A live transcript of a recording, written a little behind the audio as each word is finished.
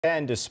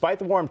And despite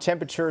the warm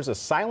temperatures, a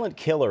silent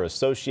killer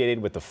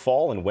associated with the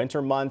fall and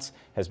winter months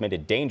has made a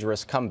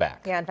dangerous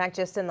comeback. Yeah, in fact,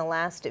 just in the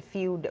last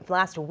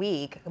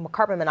week,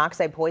 carbon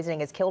monoxide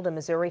poisoning has killed a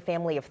Missouri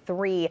family of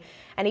 3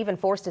 and even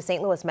forced a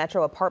St. Louis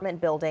metro apartment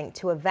building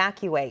to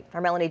evacuate. Our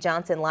Melanie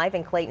Johnson live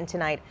in Clayton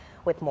tonight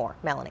with more.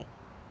 Melanie.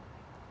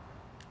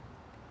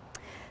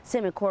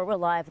 Sam and Court, we're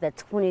live at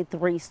the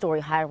 23-story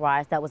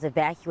high-rise that was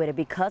evacuated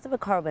because of a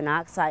carbon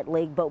monoxide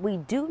leak. But we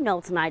do know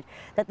tonight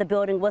that the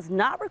building was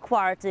not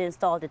required to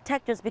install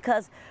detectors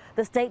because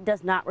the state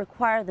does not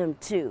require them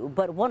to.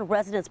 But one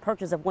resident's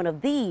purchase of one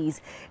of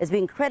these is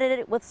being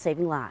credited with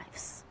saving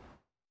lives.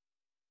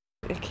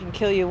 It can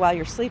kill you while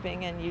you're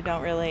sleeping, and you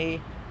don't really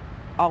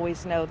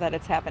always know that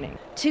it's happening.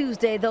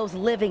 Tuesday, those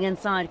living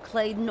inside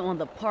Clayton on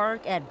the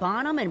Park at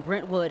Bonham and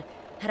Brentwood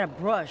had a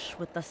brush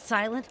with the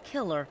silent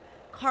killer,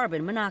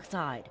 carbon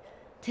monoxide.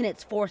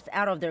 Tenants forced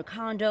out of their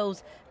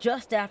condos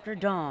just after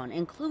dawn,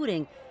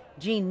 including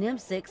Gene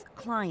Nimsick's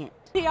client.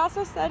 He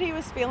also said he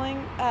was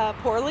feeling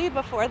poorly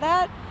before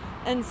that,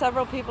 and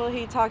several people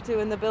he talked to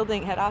in the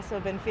building had also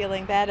been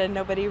feeling bad, and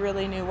nobody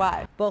really knew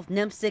why. Both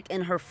Nimsick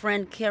and her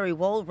friend Carrie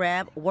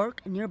Wolrab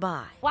work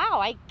nearby.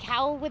 Wow,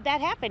 how would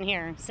that happen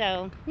here?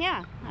 So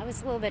yeah, I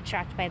was a little bit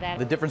shocked by that.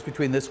 The difference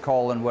between this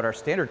call and what our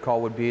standard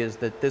call would be is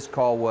that this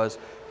call was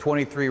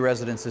 23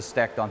 residences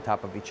stacked on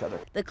top of each other.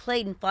 The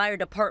Clayton Fire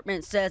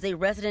Department says a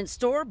resident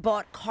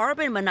store-bought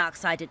carbon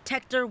monoxide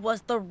detector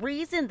was the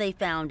reason they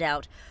found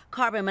out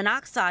carbon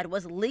monoxide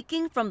was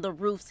leaking from the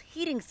roof's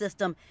heating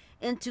system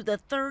into the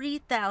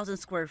 30,000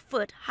 square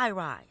foot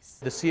high-rise.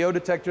 The CO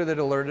detector that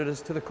alerted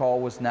us to the call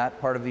was not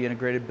part of the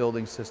integrated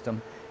building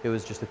system. It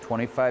was just a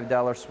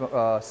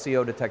 $25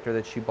 CO detector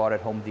that she bought at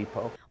Home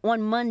Depot.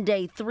 On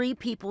Monday, 3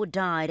 people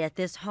died at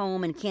this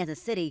home in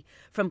Kansas City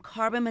from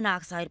carbon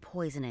monoxide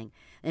poisoning.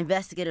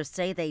 Investigators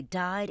say they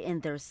died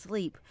in their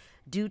sleep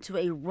due to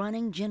a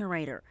running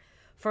generator.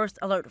 First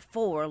Alert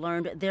 4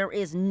 learned there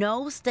is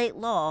no state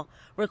law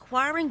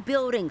requiring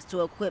buildings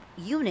to equip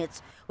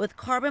units with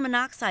carbon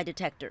monoxide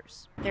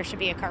detectors. There should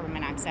be a carbon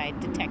monoxide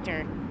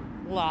detector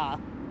law,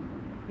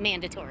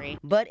 mandatory.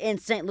 But in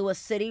St. Louis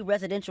City,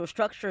 residential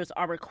structures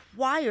are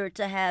required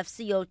to have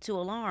CO2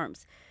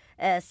 alarms.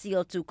 As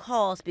CO2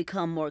 calls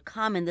become more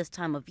common this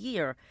time of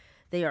year,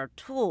 they are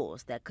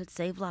tools that could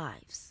save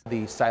lives.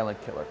 The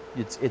silent killer.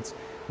 It's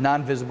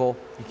non-visible,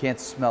 you can't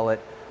smell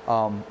it,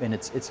 and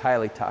it's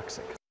highly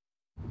toxic.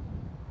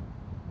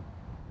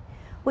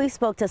 We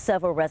spoke to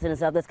several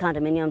residents of this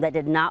condominium that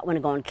did not want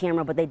to go on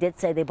camera, but they did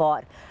say they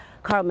bought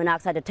carbon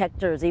monoxide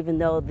detectors, even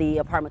though the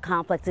apartment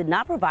complex did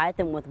not provide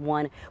them with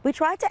one. We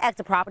tried to ask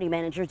the property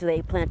managers, do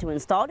they plan to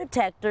install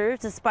detectors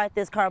despite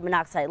this carbon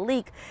monoxide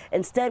leak?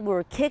 Instead, we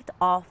were kicked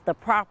off the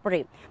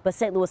property. But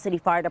St. Louis City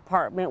Fire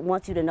Department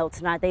wants you to know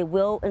tonight they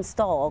will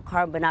install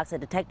carbon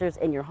monoxide detectors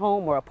in your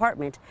home or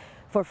apartment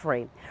for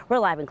free. We're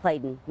live in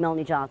Clayton.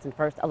 Melanie Johnson,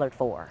 First Alert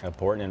 4.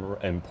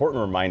 Important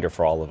reminder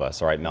for all of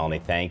us. All right,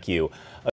 Melanie, thank you.